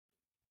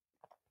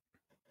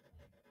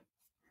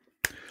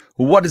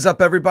What is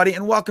up, everybody,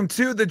 and welcome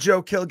to the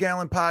Joe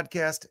Kilgallen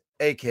podcast,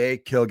 aka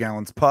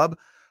Kilgallen's Pub.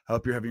 I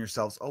hope you're having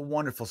yourselves a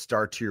wonderful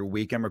start to your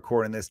week. I'm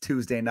recording this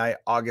Tuesday night,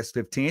 August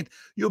 15th.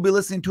 You'll be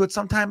listening to it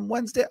sometime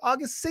Wednesday,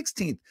 August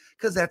 16th,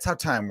 because that's how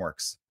time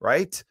works,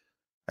 right?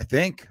 I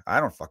think. I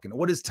don't fucking know.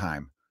 What is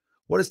time?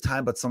 What is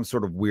time but some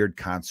sort of weird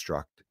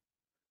construct?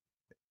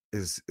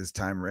 Is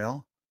time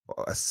real?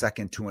 A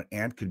second to an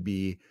ant could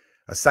be,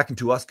 a second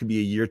to us could be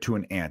a year to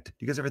an ant. Do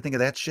you guys ever think of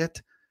that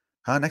shit?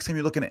 Huh? Next time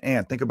you're looking at an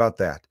ant, think about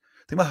that.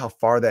 Think about how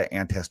far that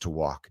ant has to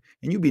walk.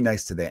 And you be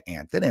nice to that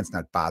ant. That ant's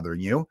not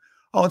bothering you.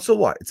 Oh, and so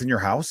what? It's in your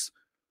house.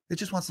 It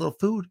just wants a little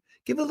food.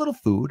 Give it a little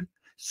food,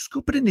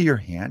 scoop it into your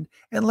hand,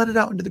 and let it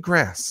out into the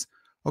grass.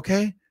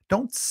 Okay?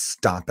 Don't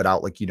stomp it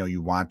out like you know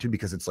you want to,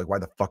 because it's like, why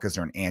the fuck is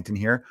there an ant in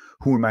here?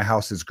 Who in my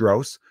house is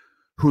gross?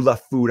 Who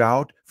left food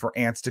out for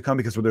ants to come?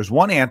 Because where there's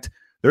one ant,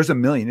 there's a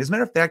million. As a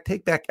matter of fact,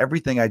 take back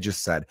everything I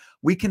just said.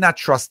 We cannot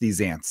trust these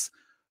ants.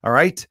 All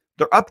right?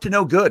 They're up to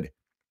no good.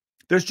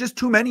 There's just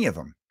too many of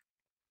them.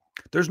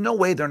 There's no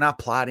way they're not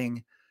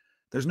plotting.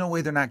 There's no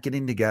way they're not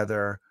getting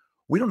together.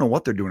 We don't know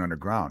what they're doing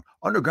underground.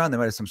 Underground, they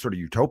might have some sort of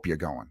utopia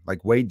going,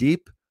 like way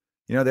deep.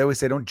 You know, they always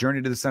say, don't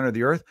journey to the center of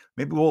the earth.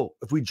 Maybe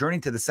if we journey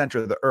to the center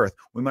of the earth,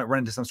 we might run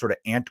into some sort of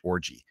ant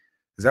orgy.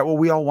 Is that what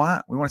we all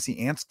want? We want to see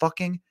ants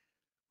fucking?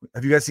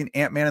 Have you guys seen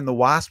Ant-Man and the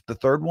Wasp, the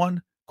third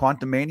one,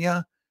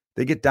 Quantumania?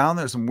 They get down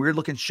there, some weird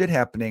looking shit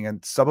happening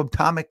and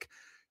subatomic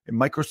and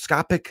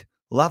microscopic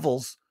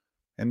levels.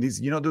 And these,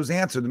 those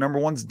ants are the number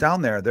ones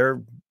down there.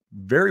 They're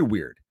very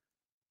weird.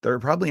 They're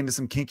probably into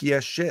some kinky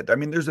ass shit. I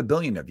mean, there's a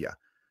billion of you,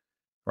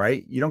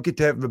 right? You don't get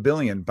to have a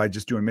billion by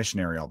just doing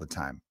missionary all the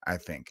time, I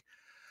think.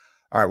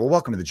 All right. Well,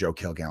 welcome to the Joe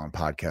Kilgallen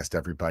podcast,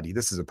 everybody.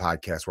 This is a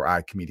podcast where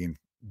I, comedian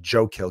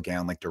Joe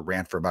Kilgallen, like to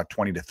rant for about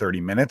 20 to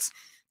 30 minutes,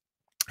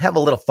 have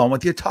a little fun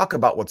with you, talk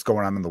about what's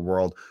going on in the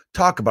world,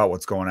 talk about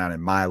what's going on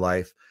in my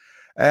life.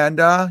 And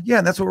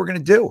and that's what we're going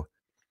to do.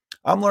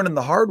 I'm learning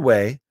the hard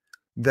way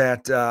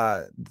that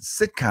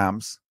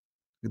sitcoms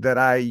that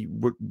I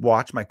would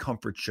watch, my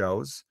comfort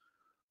shows,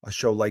 a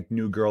show like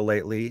New Girl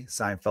lately,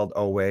 Seinfeld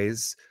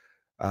always,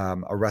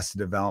 Arrested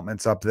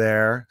Development's up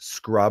there,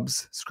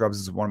 Scrubs. Scrubs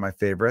is one of my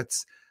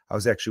favorites. I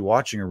was actually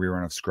watching a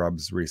rerun of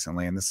Scrubs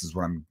recently, and this is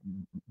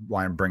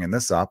why I'm bringing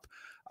this up.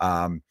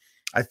 I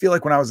feel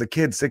like when I was a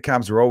kid,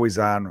 sitcoms were always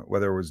on,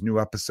 whether it was new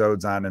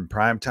episodes on in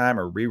prime time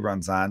or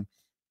reruns on,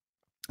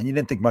 and you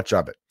didn't think much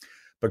of it.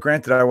 But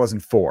granted, I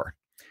wasn't 4,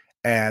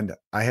 and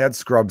I had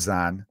Scrubs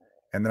on.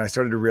 And then I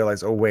started to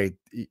realize, oh, wait,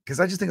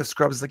 because I just think of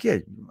Scrubs as like, yeah,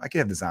 I can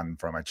have this on in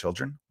front of my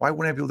children. Why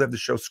wouldn't I be able to have the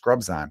show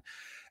Scrubs on?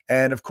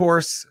 And of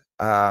course,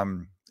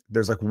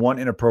 there's like one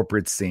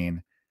inappropriate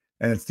scene,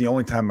 and it's the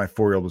only time my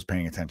 4-year-old was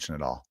paying attention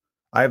at all.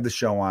 I have the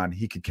show on.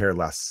 He could care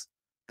less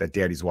that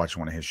daddy's watching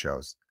one of his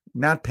shows.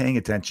 Not paying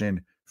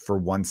attention for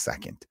 1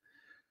 second.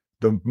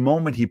 The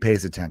moment he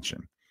pays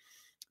attention,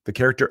 the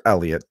character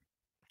Elliot,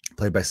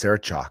 played by Sarah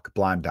Chalk,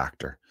 blonde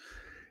doctor,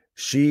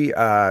 she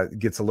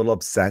gets a little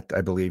upset,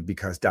 I believe,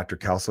 because Dr.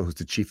 Kelso, who's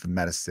the chief of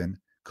medicine,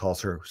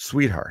 calls her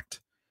sweetheart.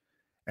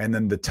 And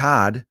then the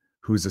Todd,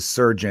 who's a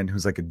surgeon,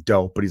 who's like a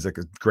dope, but he's like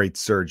a great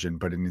surgeon,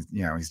 but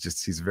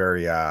he's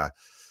very a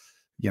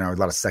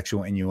lot of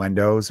sexual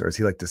innuendos, or as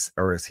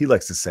he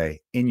likes to say,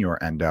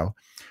 innuendo.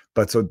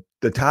 But so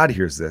the Todd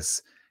hears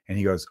this and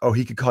he goes, oh,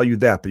 he could call you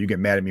that, but you get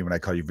mad at me when I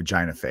call you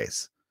vagina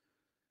face.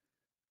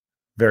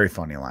 Very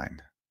funny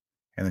line.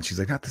 And then she's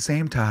like, not the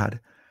same, Todd.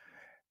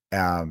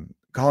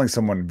 Calling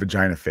someone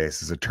vagina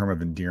face is a term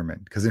of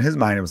endearment, because in his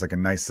mind, it was like a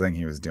nice thing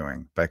he was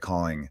doing by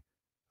calling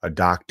a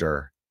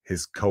doctor,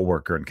 his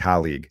coworker and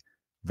colleague,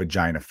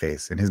 vagina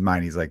face. In his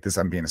mind, he's like,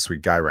 I'm being a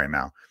sweet guy right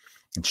now.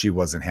 And she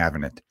wasn't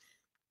having it.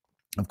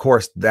 Of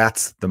course,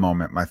 that's the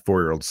moment my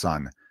 4-year-old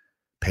son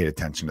paid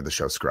attention to the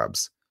show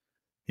Scrubs.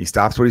 He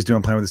stops what he's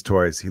doing, playing with his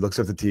toys. He looks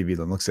at the TV,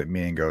 then looks at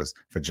me and goes,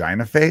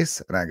 vagina face?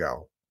 And I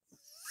go,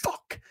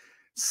 fuck,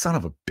 son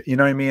of a, you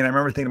know what I mean? I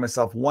remember thinking to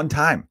myself the one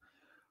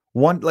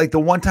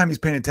time he's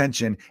paying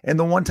attention, and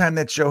the one time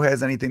that show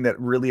has anything that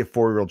really a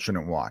 4-year-old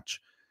shouldn't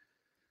watch.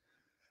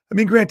 I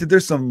mean, granted,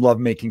 there's some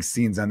lovemaking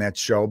scenes on that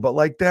show, but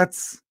like I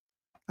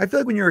feel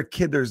like when you're a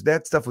kid,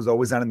 that stuff was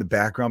always on in the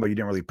background, but you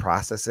didn't really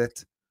process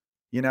it.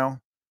 I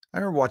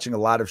remember watching a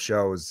lot of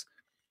shows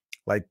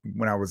like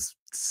when I was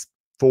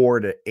 4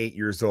 to 8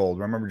 years old.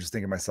 I remember just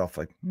thinking to myself,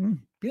 like,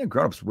 being a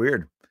grown-up's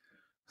weird.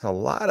 There's a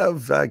lot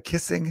of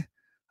kissing,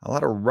 a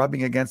lot of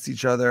rubbing against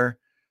each other.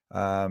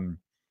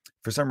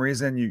 For some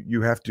reason,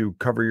 you have to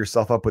cover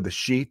yourself up with a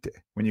sheet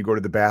when you go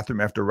to the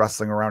bathroom after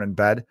wrestling around in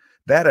bed.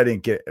 That I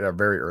didn't get at a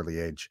very early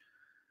age.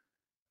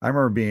 I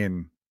remember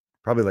being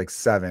probably like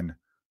 7,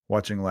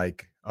 watching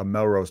like a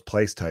Melrose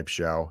Place type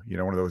show,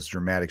 one of those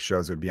dramatic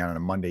shows that would be on a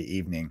Monday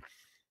evening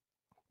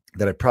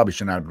that I probably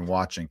should not have been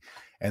watching.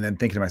 And then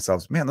thinking to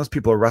myself, man, those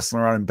people are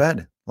wrestling around in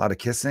bed. A lot of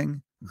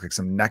kissing, like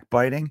some neck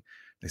biting.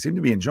 They seem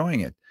to be enjoying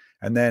it.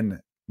 And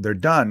then they're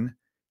done.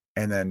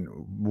 And then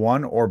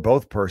one or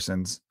both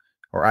persons,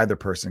 or either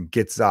person,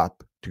 gets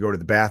up to go to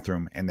the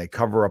bathroom, and they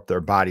cover up their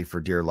body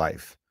for dear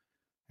life.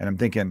 And I'm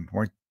thinking,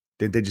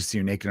 did they just see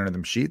you naked under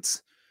them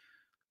sheets?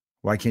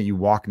 Why can't you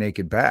walk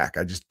naked back?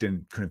 I just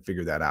couldn't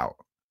figure that out.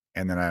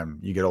 And then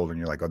you get older and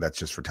you're like, oh, that's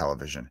just for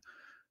television.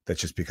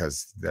 That's just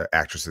because the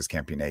actresses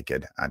can't be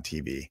naked on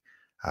TV.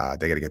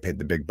 They got to get paid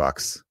the big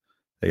bucks.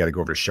 They got to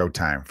go over to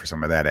Showtime for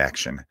some of that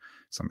action.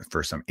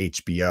 For some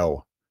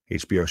HBO.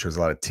 HBO shows a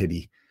lot of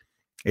titty.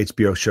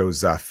 HBO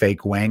shows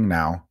fake wang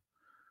now.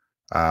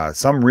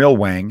 Some real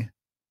wang,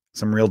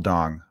 some real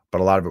dong,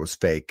 but a lot of it was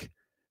fake.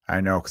 I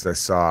know because I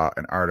saw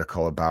an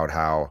article about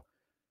how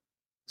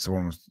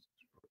someone was,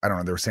 I don't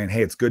know, they were saying,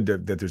 hey, it's good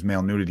that there's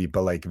male nudity,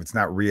 but like if it's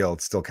not real,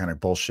 it's still kind of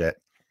bullshit.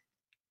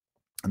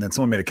 And then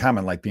someone made a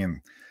comment like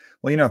being,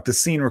 well, if the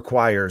scene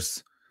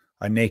requires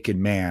a naked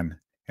man,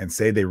 and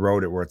say they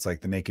wrote it where it's like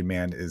the naked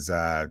man is,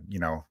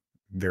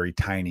 very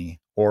tiny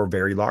or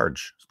very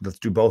large. Let's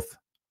do both.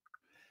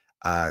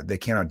 They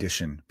can't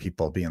audition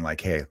people being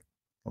like, hey,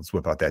 let's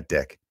whip out that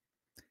dick.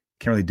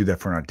 Can't really do that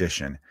for an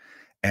audition.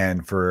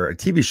 And for a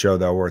TV show,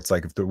 though, where it's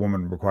like if the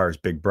woman requires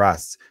big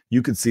breasts,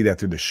 you could see that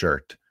through the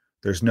shirt.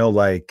 There's no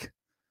like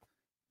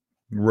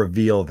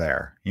reveal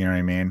there. You know what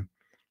I mean?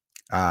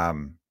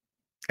 And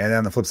then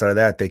on the flip side of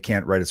that, they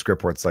can't write a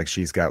script where it's like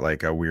she's got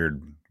like a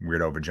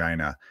weirdo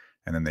vagina,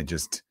 and then they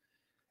just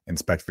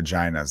inspect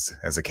vaginas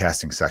as a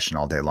casting session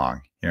all day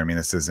long. You know what I mean?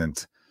 This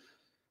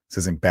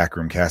isn't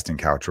backroom casting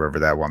couch, wherever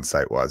that one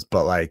site was.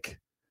 But like,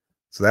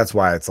 so that's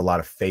why it's a lot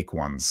of fake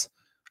ones.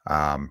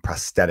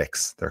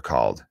 Prosthetics, they're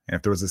called. And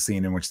if there was a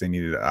scene in which they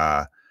needed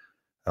a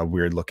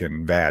weird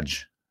looking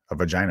a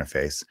vagina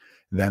face,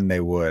 then they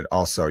would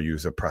also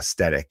use a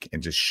prosthetic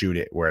and just shoot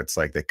it where it's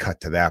like they cut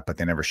to that, but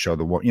they never show you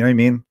know what I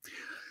mean?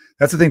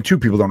 That's the thing too.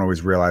 People don't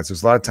always realize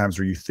there's a lot of times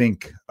where you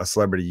think a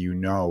celebrity,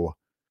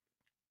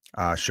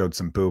 showed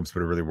some boobs,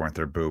 but it really weren't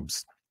their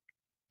boobs.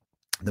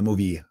 The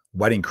movie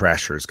Wedding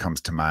Crashers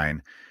comes to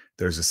mind.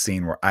 There's a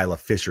scene where Isla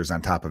Fisher's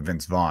on top of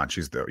Vince Vaughn.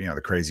 She's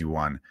the crazy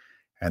one.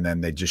 And then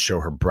they just show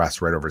her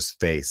breasts right over his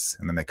face.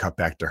 And then they cut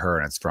back to her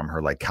and it's from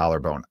her like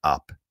collarbone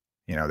up.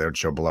 They would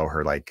show below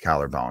her like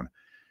collarbone.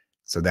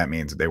 So that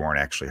means they weren't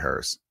actually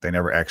hers. They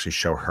never actually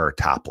show her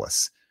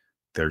topless.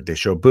 They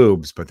show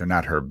boobs, but they're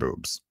not her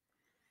boobs.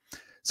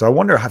 So I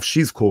wonder if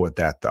she's cool with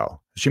that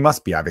though. She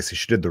must be, obviously.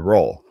 She did the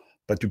role.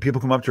 But do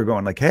people come up to her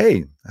going like,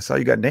 hey, I saw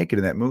you got naked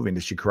in that movie. And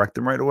did she correct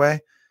them right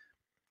away?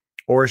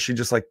 Or is she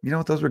just like,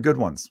 those were good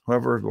ones.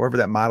 Whoever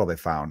that model they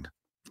found,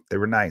 they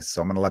were nice.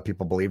 So I'm going to let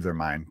people believe they're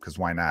mine because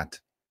why not?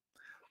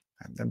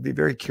 I'd be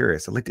very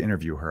curious. I'd like to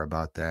interview her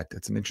about that.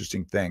 It's an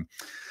interesting thing.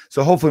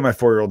 So hopefully my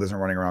 4-year-old isn't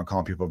running around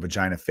calling people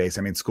vagina face.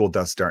 I mean, school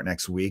does start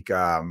next week.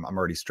 I'm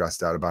already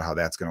stressed out about how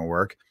that's going to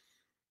work.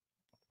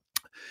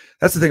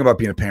 That's the thing about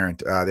being a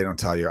parent. They don't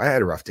tell you. I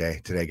had a rough day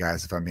today,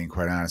 guys, if I'm being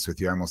quite honest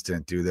with you. I almost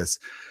didn't do this.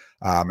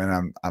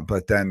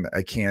 But then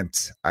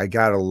I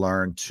got to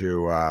learn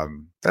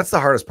to, that's the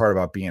hardest part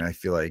about being, I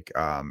feel like,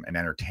 an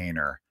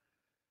entertainer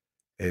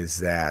is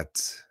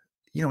that,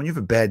 when you have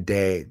a bad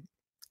day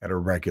at a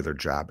regular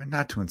job, and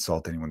not to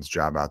insult anyone's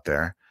job out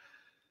there,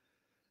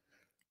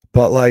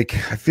 but like,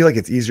 I feel like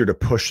it's easier to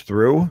push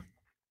through.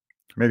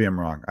 Maybe I'm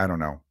wrong. I don't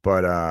know.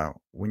 But,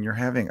 when you're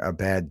having a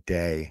bad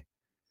day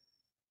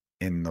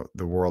in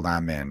the world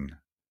I'm in,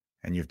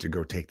 and you have to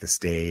go take the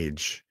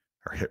stage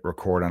or hit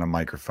record on a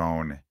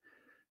microphone,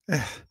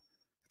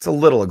 it's a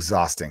little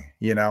exhausting,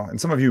 and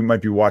some of you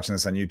might be watching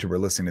this on YouTube or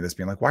listening to this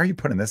being like, why are you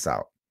putting this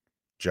out,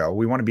 Joe?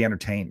 We want to be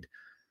entertained.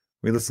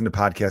 We listen to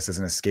podcasts as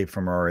an escape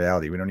from our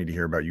reality. We don't need to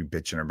hear about you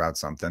bitching about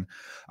something.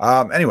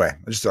 Anyway,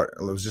 I just thought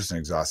it was just an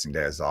exhausting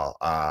day is all.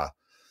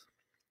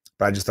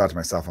 But I just thought to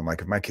myself, I'm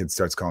like, if my kid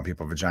starts calling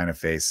people vagina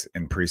face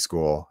in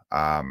preschool,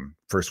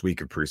 first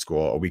week of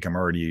preschool, a week I'm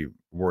already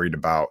worried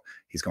about,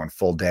 he's going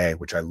full day,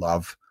 which I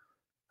love.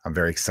 I'm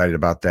very excited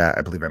about that.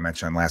 I believe I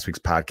mentioned on last week's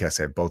podcast,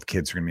 I have both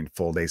kids who are going to be in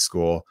full day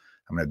school.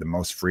 I'm going to have the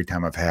most free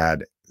time I've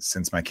had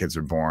since my kids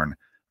were born.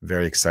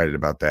 Very excited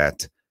about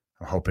that.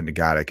 I'm hoping to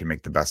God I can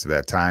make the best of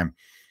that time.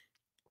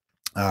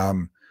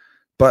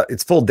 But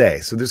it's full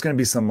day. So there's going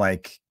to be some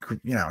like,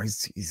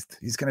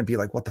 he's going to be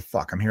like, what the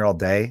fuck? I'm here all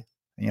day,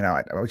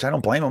 which I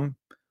don't blame him.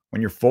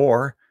 When you're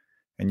 4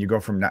 and you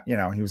go from,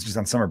 he was just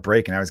on summer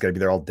break and now he's got to be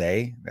there all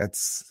day.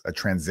 That's a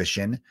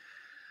transition.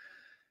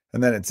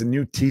 And then it's a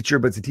new teacher,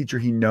 but it's a teacher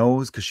he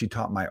knows because she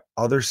taught my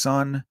other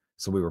son.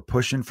 So we were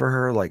pushing for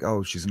her like,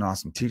 oh, she's an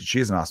awesome teacher. She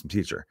is an awesome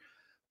teacher.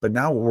 But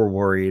now we're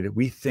worried.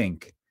 We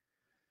think,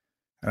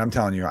 and I'm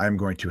telling you, I'm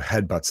going to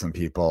headbutt some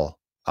people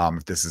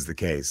if this is the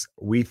case.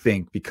 We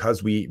think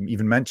because we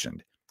even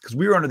mentioned, because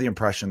we were under the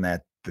impression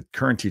that the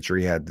current teacher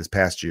he had this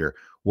past year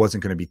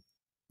wasn't going to be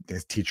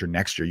his teacher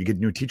next year. You get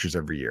new teachers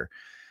every year.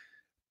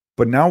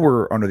 But now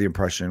we're under the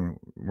impression,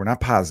 we're not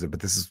positive, but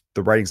this is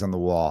the writings on the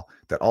wall,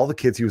 that all the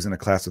kids he was in a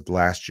class with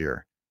last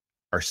year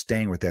are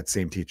staying with that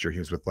same teacher he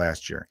was with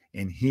last year.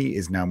 And he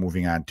is now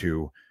moving on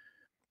to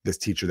this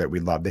teacher that we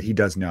love, that he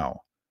does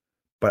know.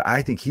 But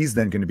I think he's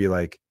then going to be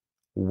like,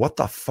 what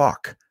the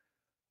fuck?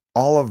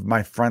 All of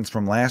my friends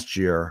from last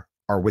year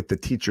are with the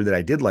teacher that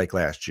I did like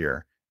last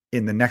year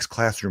in the next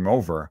classroom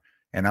over,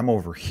 and I'm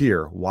over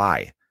here.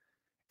 Why?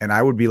 And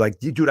I would be like,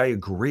 dude, I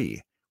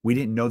agree. We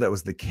didn't know that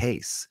was the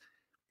case.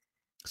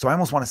 So I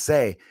almost want to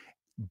say,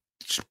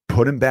 Just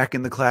put him back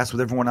in the class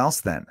with everyone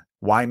else then.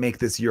 Why make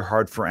this year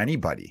hard for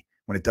anybody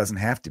when it doesn't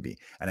have to be?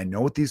 And I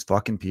know what these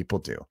fucking people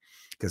do,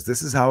 because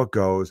this is how it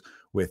goes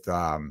with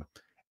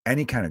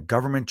any kind of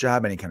government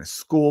job, any kind of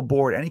school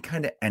board, any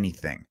kind of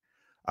anything.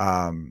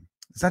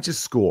 It's not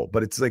just school,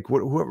 but it's like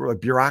whoever,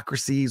 like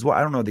bureaucracies. Well,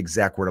 I don't know the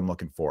exact word I'm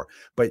looking for,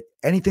 but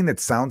anything that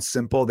sounds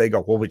simple, they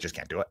go, well, we just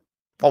can't do it.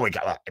 Oh, we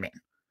got.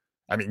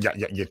 I mean, yeah,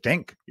 you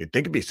think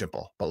it'd be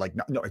simple, but like,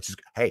 no, it's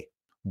just, hey,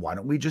 why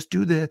don't we just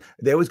do this?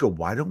 They always go,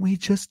 why don't we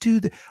just do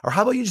that? Or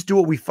how about you just do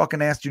what we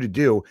fucking asked you to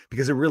do?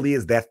 Because it really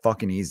is that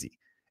fucking easy.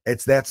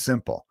 It's that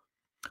simple.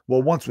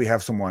 Well, once we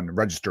have someone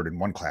registered in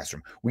one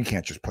classroom, we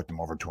can't just put them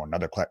over to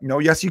another class. No,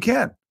 yes, you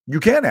can. You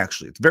can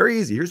actually. It's very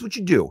easy. Here's what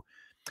you do.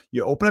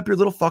 You open up your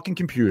little fucking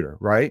computer,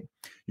 right?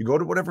 You go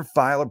to whatever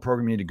file or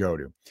program you need to go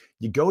to.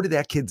 You go to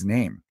that kid's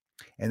name.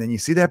 And then you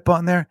see that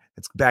button there?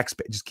 It's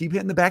backspace. Just keep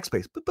hitting the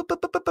backspace.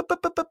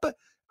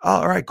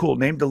 All right, cool.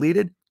 Name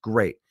deleted.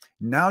 Great.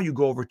 Now you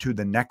go over to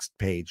the next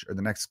page or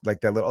the next, like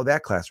that little,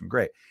 that classroom.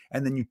 Great.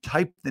 And then you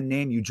type the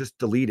name you just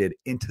deleted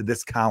into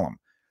this column.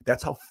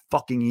 That's how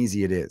fucking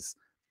easy it is.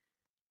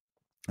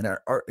 And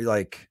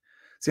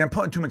see, I'm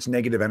putting too much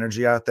negative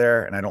energy out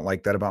there, and I don't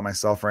like that about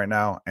myself right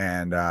now.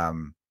 And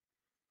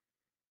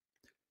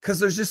because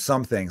there's just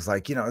some things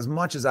like, as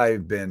much as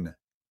I've been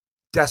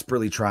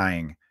desperately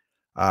trying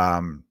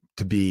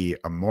to be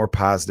a more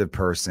positive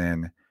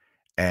person,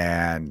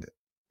 and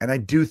I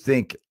do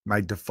think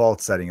my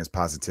default setting is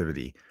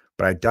positivity,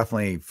 but I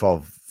definitely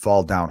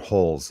fall down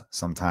holes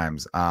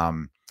sometimes. I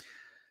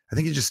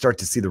think you just start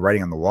to see the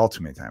writing on the wall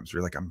too many times.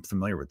 You're like, I'm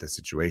familiar with this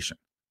situation.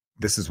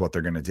 This is what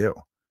they're going to do.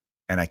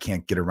 And I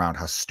can't get around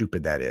how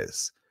stupid that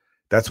is.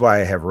 That's why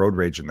I have road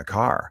rage in the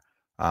car.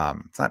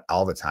 It's not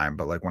all the time,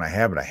 but like when I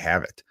have it, I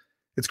have it.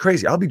 It's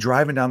crazy. I'll be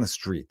driving down the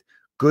street,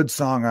 good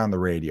song on the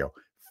radio,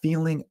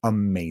 feeling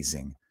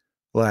amazing.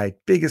 Like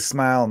biggest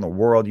smile in the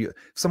world. If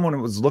someone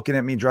was looking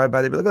at me drive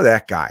by, they'd be like, look at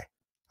that guy.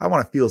 I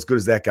want to feel as good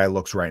as that guy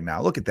looks right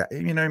now. Look at that.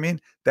 You know what I mean?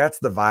 That's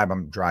the vibe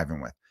I'm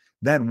driving with.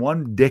 Then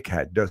one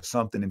dickhead does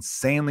something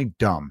insanely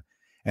dumb.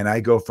 And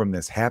I go from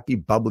this happy,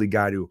 bubbly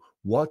guy to,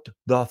 what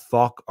the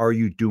fuck are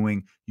you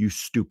doing, you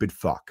stupid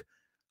fuck?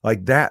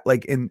 Like that,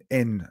 like in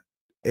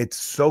it's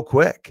so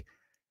quick.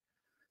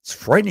 It's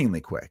frighteningly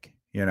quick,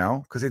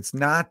 because it's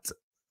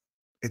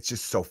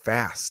just so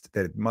fast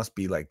that it must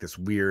be like this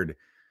weird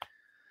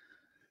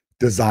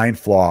design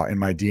flaw in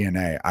my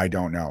DNA. I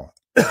don't know.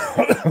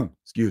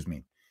 Excuse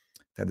me.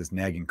 I've had this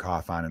nagging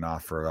cough on and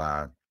off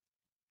for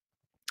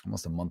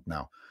almost a month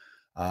now.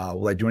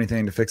 Will I do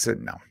anything to fix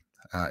it? No.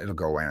 It'll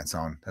go away on its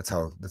own. That's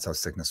how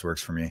sickness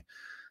works for me.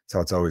 That's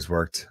how it's always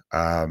worked.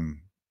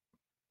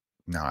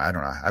 No, I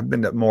don't know. I've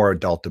been more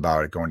adult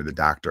about it, going to the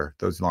doctor.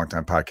 Those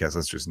longtime podcast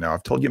listeners know.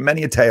 I've told you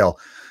many a tale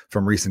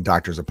from recent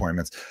doctor's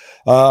appointments.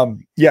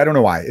 Yeah, I don't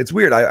know why. It's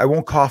weird. I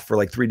won't cough for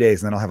like 3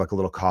 days, and then I'll have like a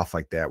little cough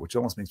like that, which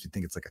almost makes me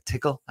think it's like a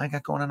tickle I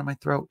got going on in my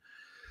throat.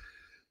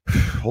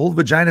 Old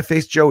vagina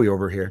face Joey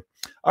over here.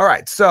 All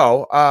right.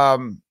 So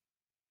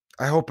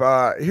I hope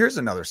here's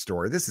another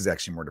story. This is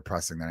actually more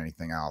depressing than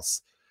anything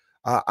else.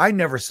 I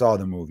never saw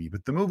the movie,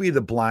 but the movie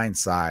The Blind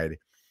Side,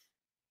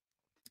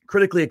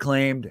 critically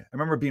acclaimed. I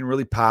remember it being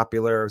really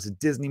popular. It was a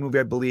Disney movie,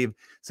 I believe.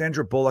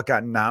 Sandra Bullock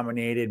got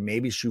nominated.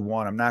 Maybe she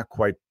won. I'm not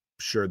quite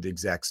sure the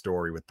exact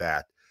story with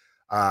that.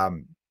 But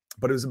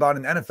it was about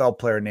an NFL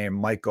player named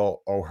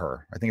Michael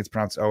Oher. I think it's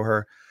pronounced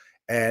Oher.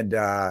 And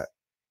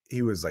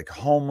he was like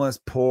homeless,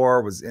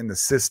 poor, was in the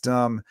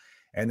system.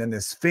 And then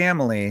this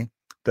family,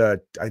 I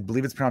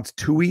believe it's pronounced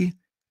Tuohy,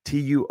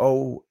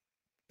 Tuohy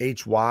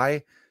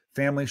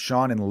family,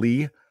 Sean and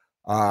Lee,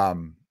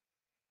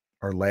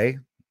 or Lay.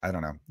 I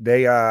don't know.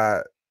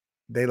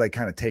 They like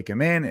kind of take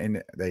him in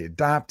and they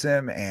adopt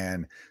him.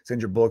 And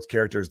Sandra Bullock's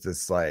character is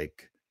this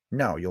like,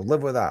 no, you'll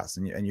live with us.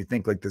 And you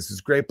think like, this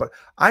is great. But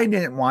I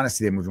didn't want to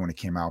see that movie when it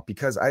came out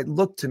because it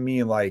looked to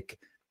me like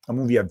a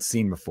movie I've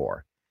seen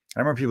before. I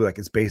remember people like,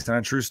 it's based on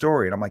a true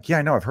story. And I'm like, yeah,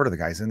 I know. I've heard of the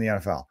guys in the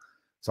NFL.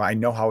 So I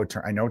know how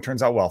I know it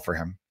turns out well for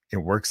him. It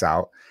works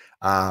out.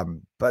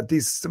 But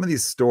some of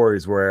these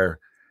stories where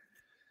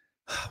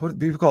what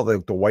people call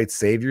the white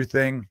savior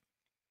thing,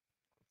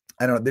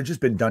 I don't know. They've just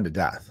been done to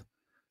death.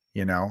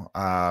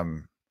 I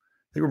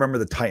think Remember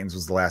the Titans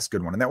was the last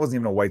good one. And that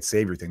wasn't even a white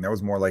savior thing. That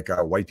was more like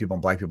a white people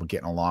and black people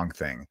getting along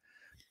thing.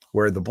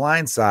 Where The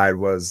Blind Side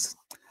was,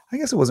 I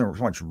guess it wasn't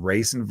so much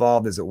race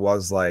involved as it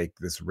was like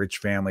this rich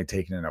family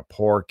taking in a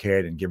poor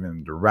kid and giving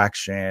them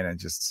direction. And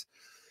just,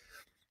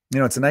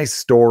 it's a nice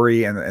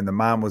story. And the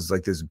mom was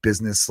like this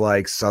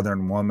business-like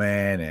Southern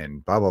woman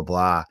and blah, blah,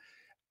 blah.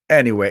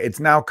 Anyway,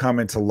 it's now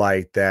coming to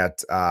light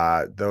that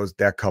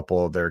that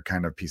couple, they're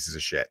kind of pieces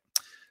of shit.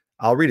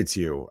 I'll read it to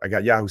you. I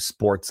got Yahoo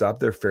Sports up.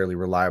 They're fairly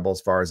reliable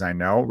as far as I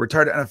know.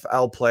 Retired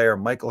NFL player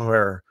Michael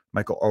Oher,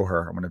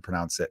 I'm going to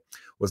pronounce it,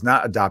 was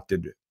not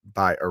adopted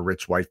by a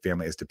rich white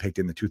family as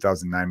depicted in the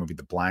 2009 movie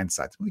The Blind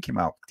Side. The movie came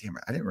out, damn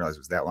it, I didn't realize it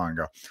was that long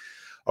ago.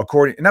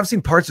 And I've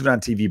seen parts of it on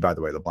TV, by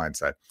the way, The Blind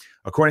Side.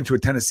 According to a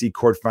Tennessee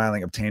court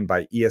filing obtained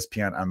by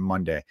ESPN on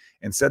Monday,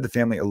 and said the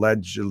family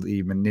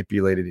allegedly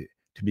manipulated it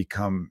to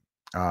become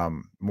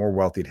more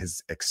wealthy at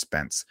his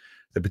expense.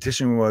 The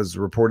petition was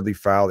reportedly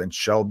filed in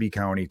Shelby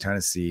County,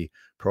 Tennessee,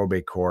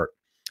 probate court.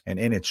 And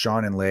in it,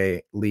 Sean and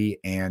Lee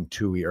and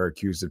Tui are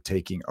accused of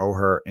taking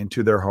O'Hare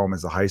into their home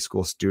as a high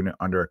school student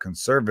under a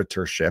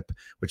conservatorship,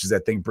 which is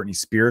that thing Britney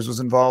Spears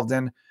was involved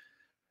in.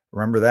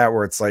 Remember that,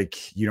 where it's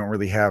like you don't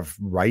really have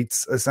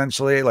rights,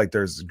 essentially. Like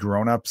there's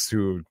grown-ups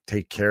who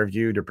take care of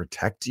you to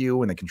protect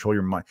you and they control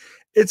your money.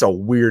 It's a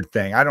weird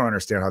thing. I don't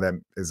understand how that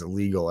is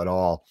illegal at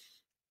all.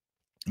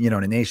 In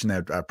a nation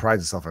that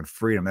prides itself on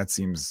freedom, that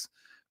seems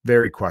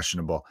very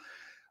questionable.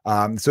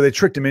 So they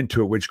tricked him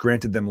into it, which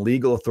granted them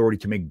legal authority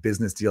to make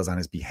business deals on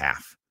his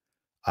behalf.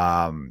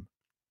 You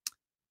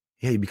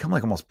become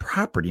like almost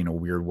property in a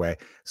weird way.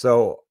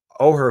 So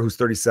O'Hare, who's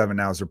 37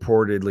 now, is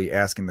reportedly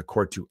asking the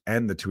court to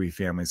end the Tui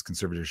family's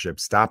conservatorship,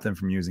 stop them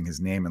from using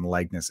his name and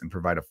likeness, and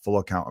provide a full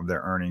account of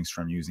their earnings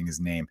from using his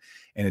name,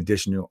 in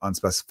addition to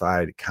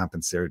unspecified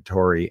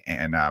compensatory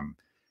and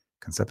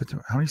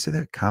conceptory. How do you say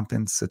that?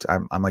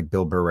 Compensatory. I'm like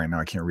Bill Burr right now.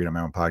 I can't read on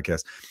my own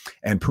podcast.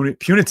 And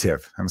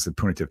punitive. I almost said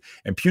punitive.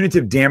 And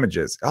punitive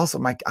damages. Also,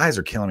 my eyes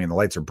are killing me and the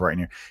lights are bright in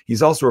here.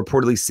 He's also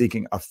reportedly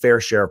seeking a fair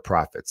share of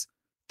profits.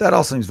 That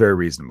all seems very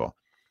reasonable.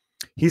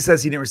 He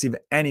says he didn't receive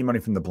any money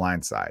from The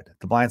Blind Side.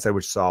 The Blind Side,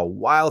 which saw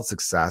wild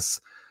success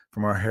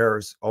from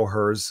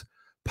O'Hare's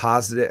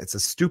positive. It's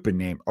a stupid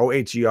name.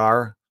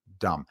 O-H-E-R.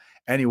 Dumb.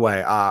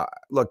 Anyway,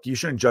 look, you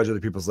shouldn't judge other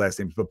people's last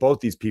names, but both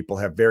these people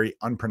have very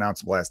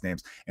unpronounceable last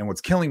names. And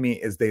what's killing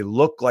me is they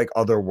look like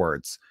other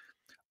words.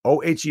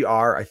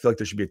 O-H-E-R, I feel like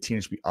there should be a T and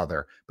it should be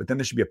other, but then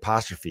there should be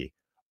apostrophe.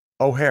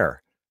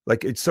 O'Hare.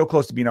 Like it's so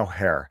close to being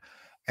O'Hare.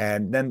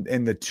 And then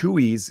in the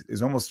Tui's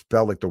is almost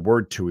spelled like the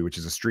word Tui, which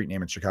is a street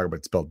name in Chicago, but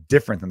it's spelled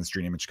different than the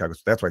street name in Chicago.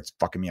 So that's why it's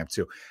fucking me up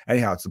too.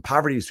 Anyhow, it's the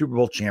poverty Super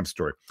Bowl champ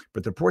story.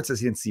 But the report says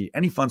he didn't see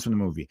any funds from the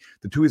movie.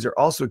 The Tui's are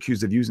also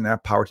accused of using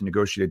that power to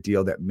negotiate a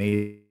deal that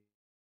made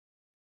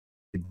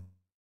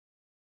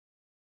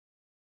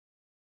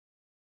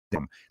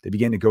them. They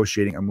began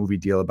negotiating a movie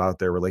deal about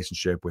their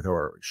relationship with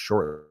her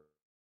shortly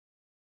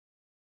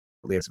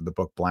after the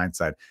book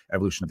Blindside,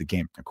 Evolution of the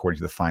Game, according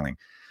to the filing.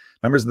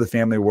 Members of the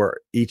family were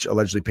each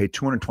allegedly paid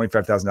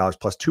 $225,000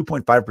 plus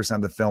 2.5%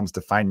 of the film's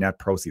defined net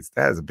proceeds.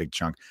 That is a big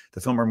chunk. The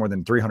film earned more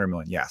than $300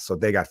 million. Yeah, so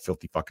they got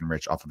filthy fucking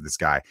rich off of this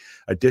guy.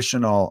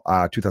 Additional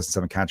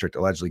 2007 contract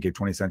allegedly gave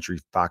 20th Century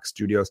Fox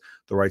Studios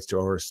the rights to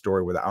O'Hare's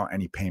story without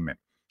any payment,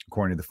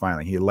 according to the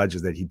filing. He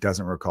alleges that he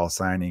doesn't recall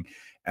signing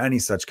any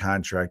such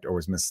contract or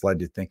was misled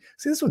to think.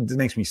 See, this is what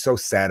makes me so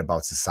sad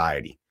about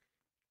society.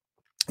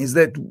 Is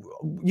that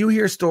you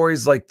hear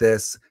stories like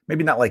this,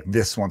 maybe not like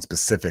this one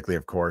specifically,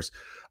 of course.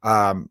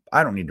 I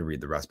don't need to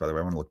read the rest, by the way.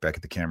 I want to look back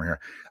at the camera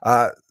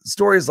here.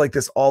 Stories like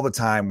this all the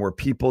time where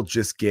people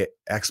just get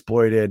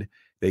exploited.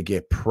 They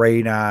get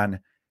preyed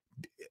on.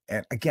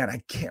 And again,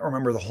 I can't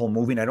remember the whole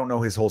movie, and I don't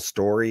know his whole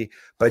story,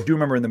 but I do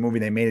remember in the movie,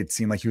 they made it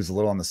seem like he was a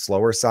little on the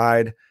slower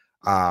side.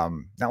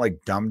 Not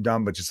like dumb,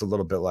 but just a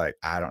little bit like,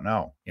 I don't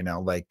know,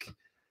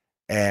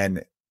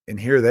 and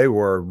here they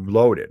were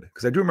loaded.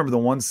 Because I do remember the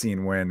one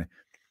scene when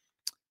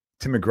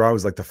Tim McGraw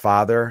was like the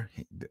father.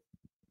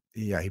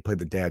 He played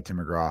the dad, Tim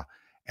McGraw.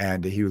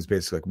 And he was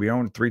basically like, we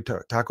own 3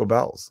 Taco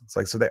Bells. It's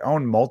like, so they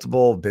own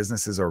multiple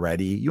businesses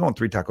already. You own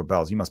 3 Taco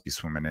Bells. You must be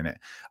swimming in it.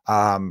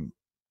 And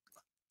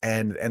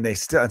they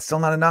it's still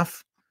not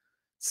enough.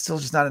 Still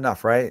just not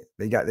enough, right?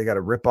 They got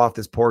to rip off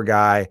this poor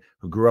guy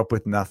who grew up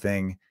with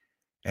nothing,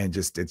 and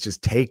it's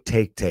just take.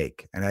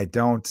 And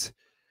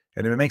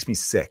it makes me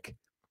sick.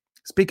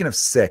 Speaking of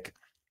sick,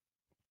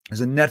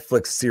 there's a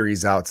Netflix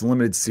series out. It's a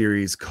limited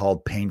series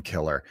called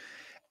Painkiller.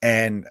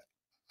 And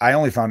I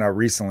only found out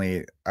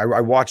recently, I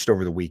watched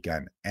over the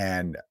weekend,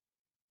 and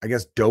I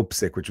guess Dope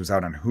Sick, which was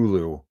out on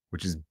Hulu,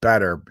 which is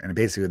better and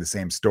basically the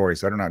same story.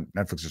 So I don't know,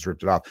 Netflix just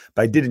ripped it off,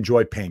 but I did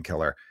enjoy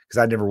Painkiller because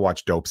I'd never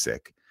watched Dope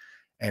Sick.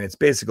 And it's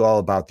basically all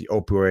about the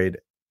opioid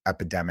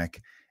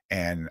epidemic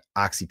and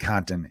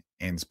OxyContin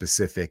in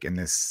specific in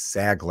this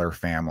Sackler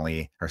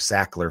family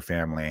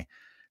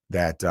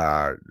that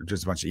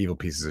just a bunch of evil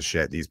pieces of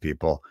shit, these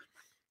people.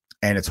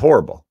 And it's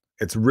horrible.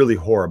 It's really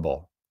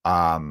horrible.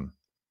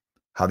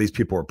 How these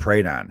people were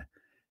preyed on,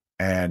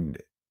 and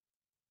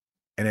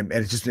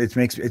it just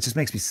makes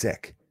me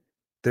sick.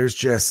 There's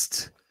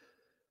just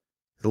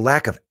the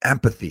lack of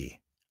empathy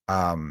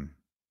from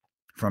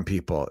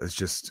people is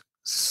just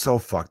so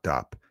fucked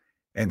up,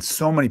 and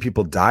so many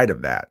people died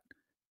of that,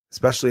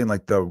 especially in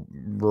like the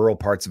rural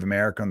parts of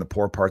America and the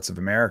poor parts of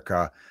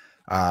America.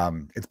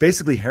 It's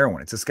basically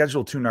heroin. It's a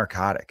Schedule II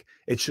narcotic.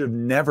 It should have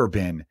never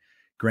been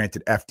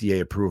granted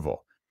FDA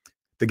approval.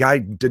 The guy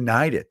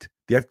denied it.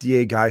 The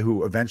FDA guy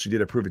who eventually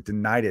did approve it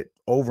denied it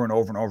over and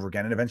over and over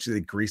again. And eventually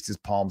they greased his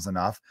palms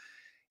enough.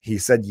 He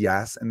said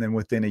yes. And then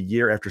within a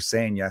year after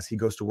saying yes, he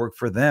goes to work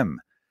for them.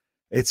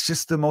 It's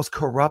just the most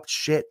corrupt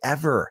shit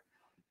ever,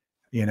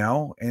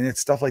 and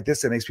it's stuff like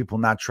this that makes people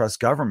not trust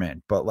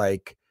government. But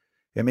like,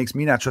 it makes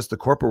me not trust the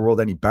corporate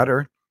world any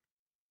better.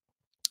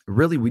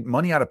 Really,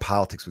 money out of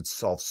politics would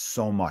solve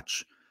so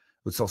much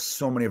would solve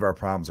so many of our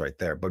problems right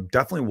there. But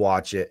definitely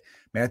watch it.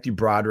 Matthew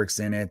Broderick's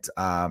in it.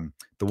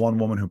 The one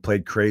woman who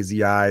played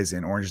Crazy Eyes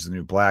in Orange is the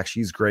New Black,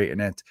 she's great in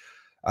it.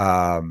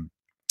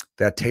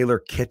 That Taylor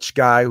Kitsch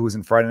guy who was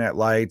in Friday Night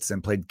Lights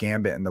and played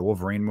Gambit in the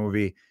Wolverine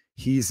movie,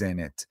 he's in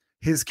it.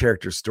 His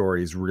character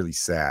story is really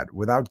sad.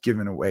 Without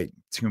giving away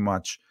too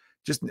much,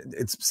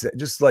 it's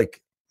just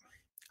like,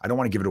 I don't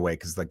want to give it away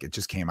because like it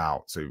just came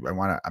out. So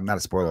I'm not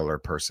a spoiler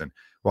alert person.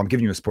 Well, I'm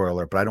giving you a spoiler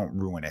alert, but I don't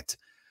ruin it.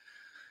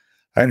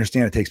 I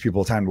understand it takes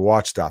people time to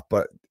watch stuff,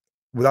 but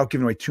without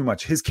giving away too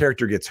much, his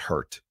character gets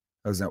hurt.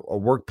 It was a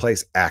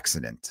workplace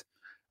accident.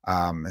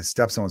 His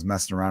stepson was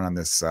messing around on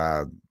this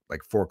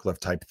like forklift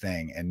type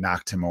thing and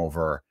knocked him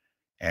over,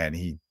 and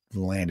he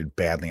landed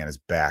badly on his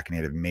back and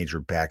he had a major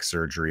back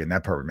surgery. And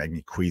that part would make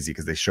me queasy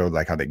because they showed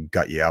like how they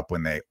gut you up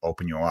when they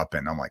open you up,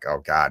 and I'm like,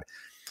 oh God.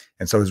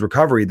 And so his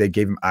recovery, they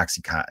gave him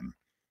OxyContin,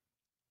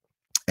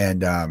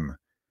 and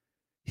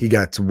he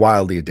got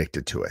wildly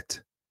addicted to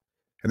it.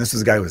 And this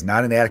was a guy who was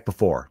not an addict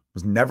before,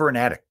 was never an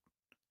addict,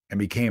 and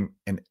became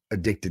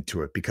addicted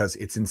to it because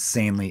it's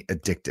insanely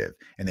addictive.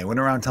 And they went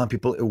around telling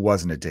people it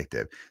wasn't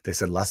addictive. They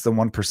said less than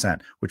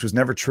 1%, which was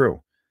never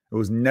true. It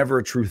was never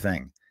a true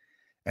thing.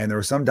 And there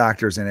were some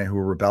doctors in it who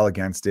would rebel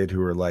against it,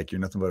 who were like,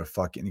 you're nothing but a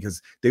fucking,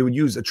 because they would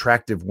use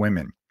attractive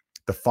women,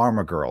 the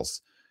pharma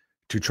girls,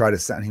 to try to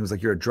send. And he was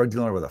like, you're a drug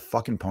dealer with a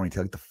fucking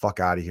ponytail. Get the fuck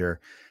out of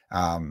here.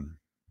 Yeah,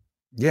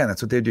 and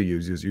that's what they do.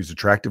 Use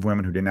attractive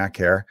women who did not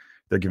care.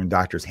 They're giving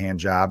doctors hand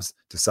jobs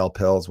to sell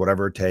pills,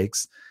 whatever it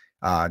takes,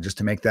 just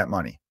to make that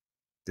money.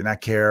 Did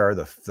not care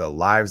the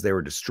lives they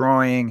were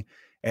destroying.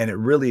 And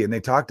they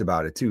talked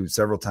about it too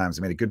several times.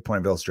 They made a good point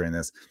of illustrating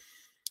this,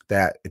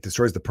 that it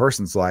destroys the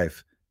person's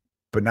life,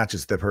 but not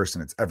just the person,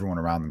 it's everyone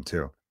around them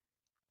too.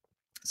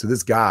 So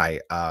this guy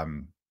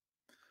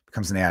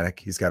becomes an addict.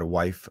 He's got a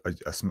wife,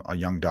 a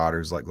young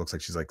daughter, looks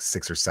like she's like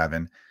 6 or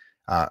 7,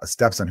 a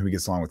stepson who he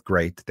gets along with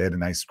great. They had a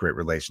nice, great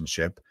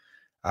relationship.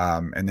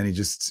 And then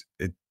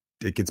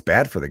it gets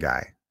bad for the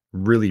guy,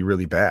 really,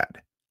 really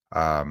bad.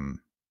 And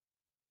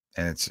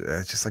it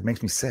just like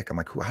makes me sick. I'm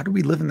like, how do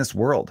we live in this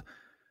world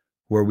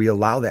where we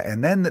allow that?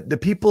 And then the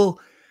people,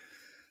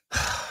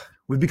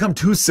 we've become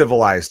too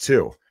civilized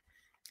too.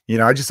 You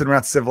know, I just said we're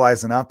not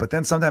civilized enough, but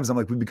then sometimes I'm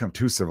like, we become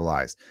too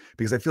civilized,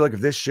 because I feel like if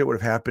this shit would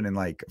have happened in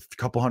like a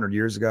couple hundred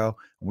years ago,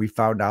 and we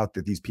found out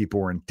that these people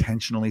were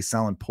intentionally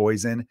selling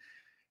poison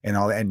and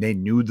all that, and they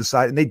knew the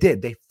side, and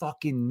they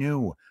fucking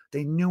knew.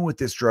 They knew what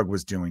this drug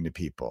was doing to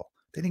people.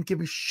 They didn't give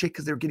a shit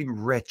because they were getting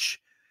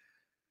rich.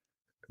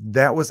 If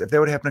that would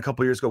have happened a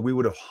couple of years ago, we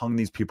would have hung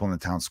these people in the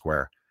town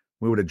square.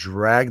 We would have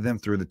dragged them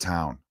through the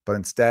town. But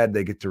instead,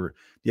 they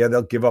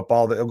they'll give up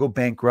they'll go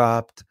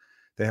bankrupt.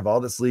 They have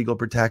all this legal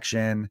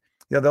protection.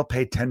 Yeah, they'll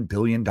pay $10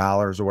 billion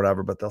or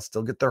whatever, but they'll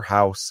still get their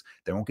house.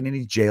 They won't get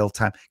any jail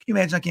time. Can you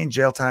imagine not getting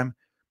jail time?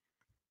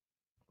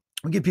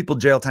 We give people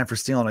jail time for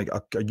stealing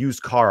a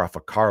used car off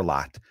a car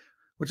lot,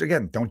 which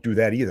again, don't do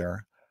that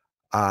either.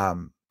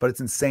 But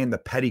it's insane, the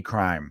petty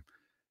crime.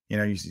 You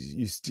know,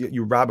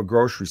 you rob a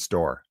grocery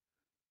store,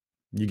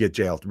 you get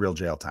real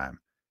jail time.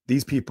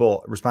 These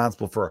people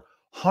responsible for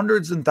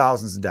hundreds and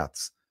thousands of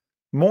deaths,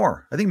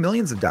 more, I think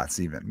millions of deaths,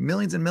 even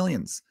millions and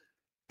millions,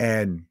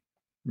 and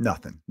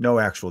nothing, no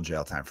actual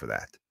jail time for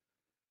that,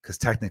 because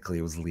technically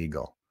it was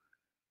legal.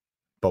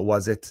 But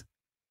was it?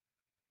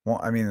 Well,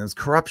 I mean, it was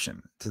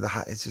corruption to the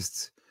high. It's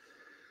just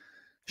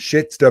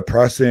shit's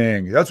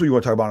depressing. That's what you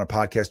want to talk about on a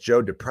podcast,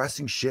 Joe.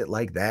 Depressing shit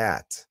like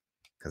that,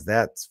 because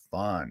that's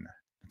fun.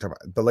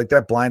 But like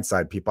that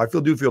Blindside people, I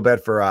do feel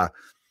bad for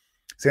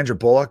Sandra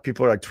Bullock.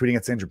 People are like tweeting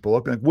at Sandra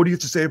Bullock, like, "What do you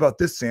have to say about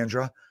this,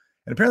 Sandra?"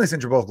 And apparently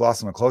Sandra Bullock lost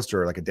someone close to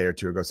her like a day or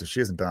two ago, so she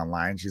hasn't been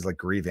online. She's like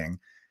grieving.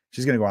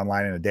 She's going to go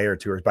online in a day or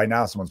two. Or by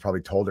now, someone's probably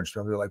told her. And she's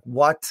probably like,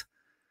 "What?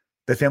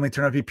 The family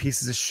turned out to be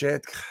pieces of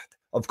shit." God,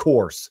 of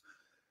course.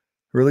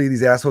 Really,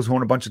 these assholes who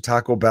own a bunch of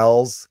Taco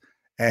Bells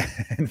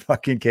and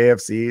fucking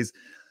KFCs.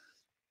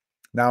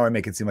 Now I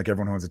make it seem like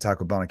everyone who owns a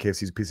Taco Bell and a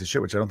KFC is a piece of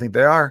shit, which I don't think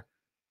they are.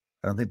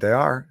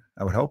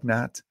 I would hope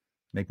not.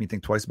 Make me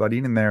think twice about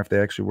eating there if they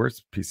actually were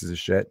pieces of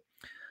shit.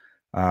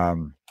 But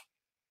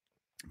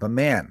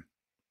man,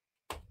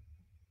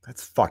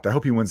 that's fucked. I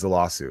hope he wins the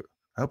lawsuit.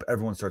 I hope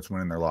everyone starts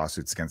winning their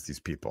lawsuits against these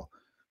people.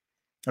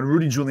 And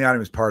Rudy Giuliani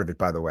was part of it,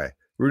 by the way.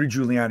 Rudy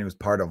Giuliani was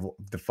part of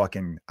the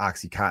fucking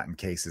OxyContin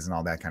cases and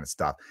all that kind of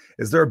stuff.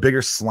 Is there a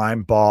bigger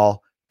slime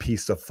ball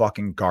piece of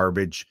fucking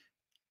garbage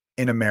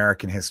in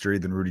American history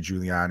than Rudy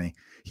Giuliani?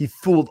 He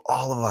fooled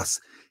all of us.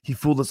 He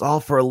fooled us all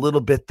for a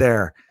little bit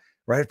there.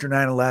 Right after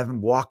 9/11,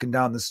 walking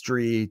down the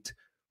street,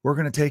 we're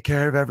going to take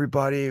care of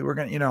everybody. We're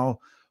going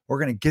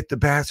to get the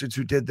bastards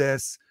who did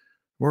this.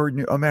 We're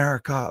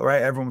America,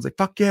 right? Everyone was like,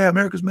 fuck yeah,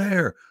 America's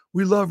mayor.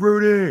 We love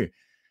Rudy.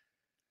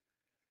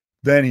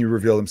 Then he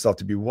revealed himself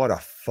to be what a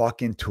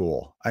fucking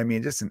tool. I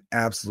mean, just an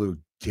absolute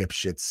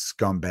dipshit,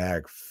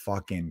 scumbag,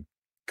 fucking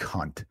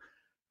cunt.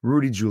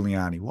 Rudy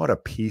Giuliani, what a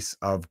piece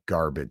of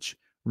garbage.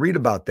 Read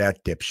about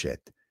that dipshit.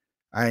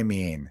 I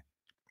mean,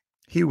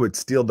 he would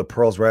steal the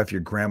pearls right off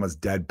your grandma's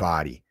dead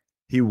body.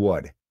 He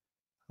would.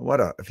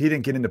 if he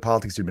didn't get into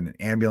politics, he'd been an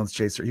ambulance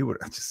chaser. He would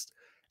just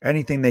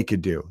anything they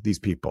could do, these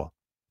people.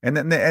 And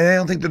then they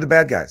don't think they're the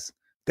bad guys.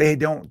 They're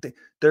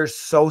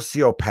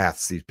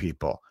sociopaths, these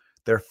people.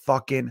 They're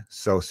fucking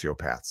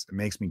sociopaths. It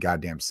makes me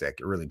goddamn sick.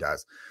 It really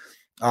does.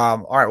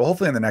 All right. Well,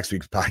 hopefully in the next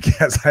week's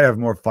podcast, I have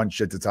more fun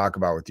shit to talk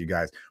about with you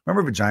guys.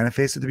 Remember Vagina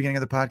Face at the beginning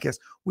of the podcast?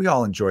 We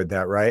all enjoyed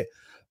that, right?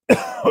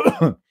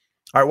 All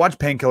right. Watch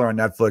Painkiller on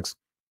Netflix.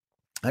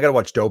 I got to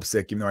watch Dope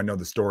Sick, even though I know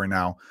the story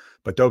now.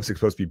 But Dope Sick's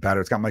supposed to be better.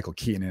 It's got Michael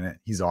Keaton in it.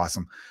 He's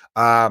awesome.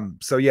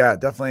 So yeah,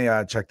 definitely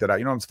check that out.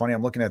 You know what's funny?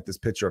 I'm looking at this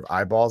picture of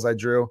eyeballs I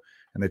drew,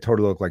 and they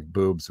totally look like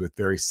boobs with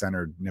very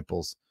centered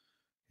nipples.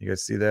 You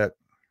guys see that?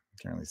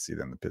 Can't really see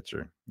that in the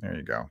picture. There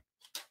you go.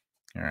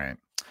 All right.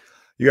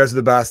 You guys are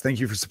the best. Thank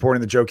you for supporting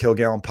the Joe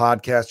Kilgallen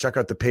podcast. Check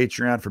out the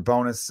Patreon for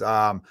bonus.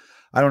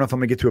 I don't know if I'm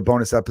going to get to a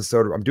bonus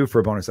episode. I'm due for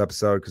a bonus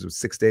episode because it was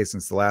 6 days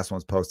since the last one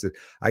was posted.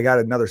 I got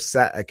another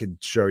set I could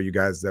show you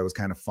guys that was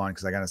kind of fun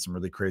because I got some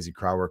really crazy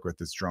crowd work with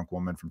this drunk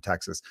woman from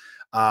Texas.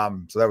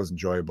 So that was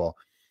enjoyable.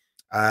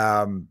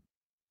 I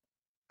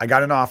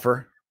got an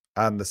offer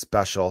on the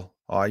special.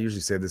 Oh, I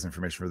usually save this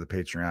information for the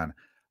Patreon.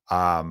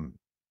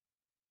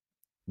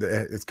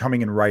 It's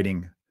coming in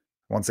writing.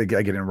 Once I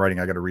get it in writing,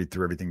 I got to read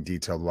through everything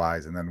detailed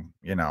wise and then,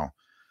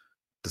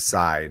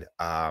 decide.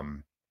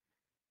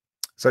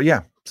 So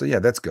yeah,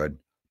 that's good.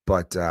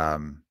 But I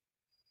don't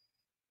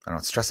know,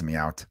 it's stressing me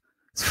out.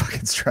 It's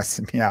fucking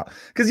stressing me out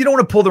because you don't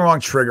want to pull the wrong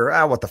trigger.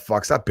 What the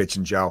fuck? Stop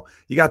bitching, Joe.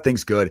 You got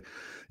things good.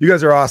 You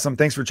guys are awesome.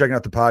 Thanks for checking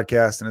out the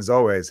podcast. And as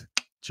always,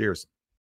 cheers.